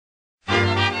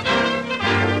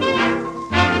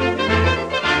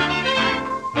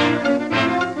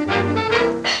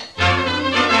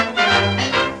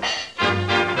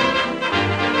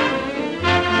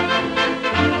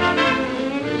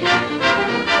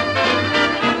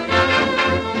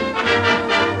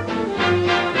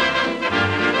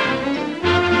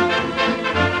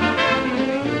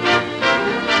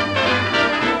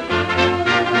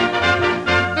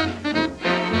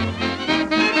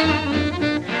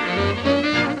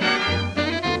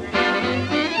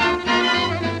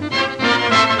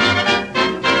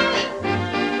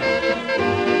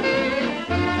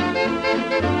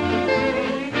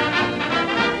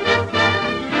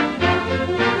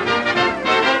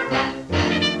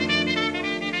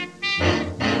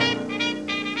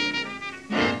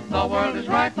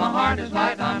right, my heart is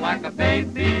light, I'm like a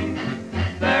baby.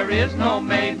 There is no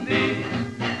maybe,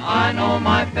 I know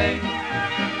my fate.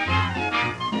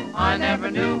 I never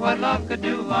knew what love could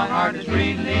do, my heart is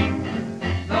reeling.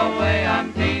 The way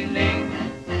I'm feeling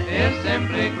is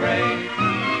simply great.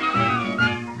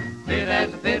 Fit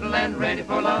as a fiddle and ready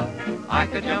for love, I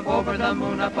could jump over the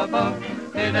moon up above.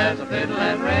 Fit as a fiddle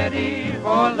and ready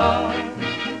for love.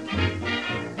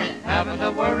 Haven't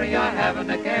a worry, I haven't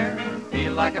a care,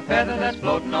 feel like a feather that's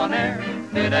floating on air.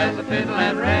 Fit as a fiddle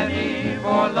and ready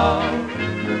for love.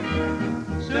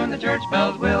 Soon the church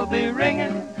bells will be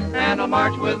ringing, and I'll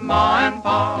march with Ma and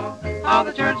Pa. How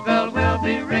the church bells will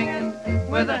be ringing,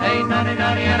 with a hey nutty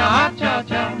nutty and a ha cha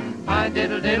cha. I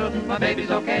diddle diddle, my baby's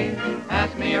okay.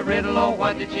 Ask me a riddle, oh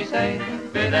what did she say?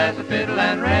 Fit as a fiddle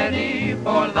and ready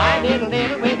for love. I diddle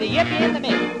diddle with the yippee in the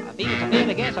middle. A beat's a fiddle,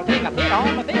 I guess I'll take a fit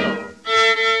on the fiddle.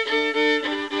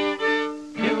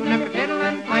 Tune up your fiddle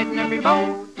and tighten up your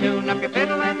bow. Tune up your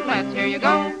fiddle and let's hear you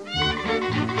go.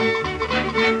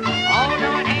 All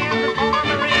join hands and form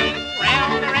a ring,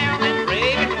 round and round and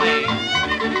brave and swing.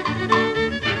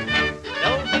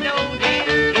 Do-si-do,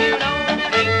 dance,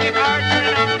 swing your partner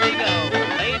and on we go.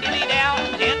 Lady lead out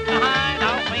and gent behind,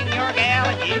 I'll swing your gal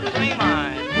and you swing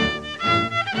mine.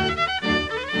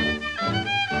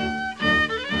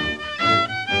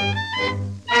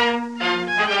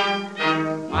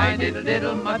 I diddle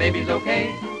diddle, my baby's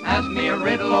okay. Ask me a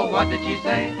riddle, oh what did she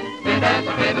say? Fit as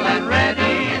a fiddle and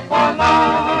ready for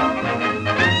love.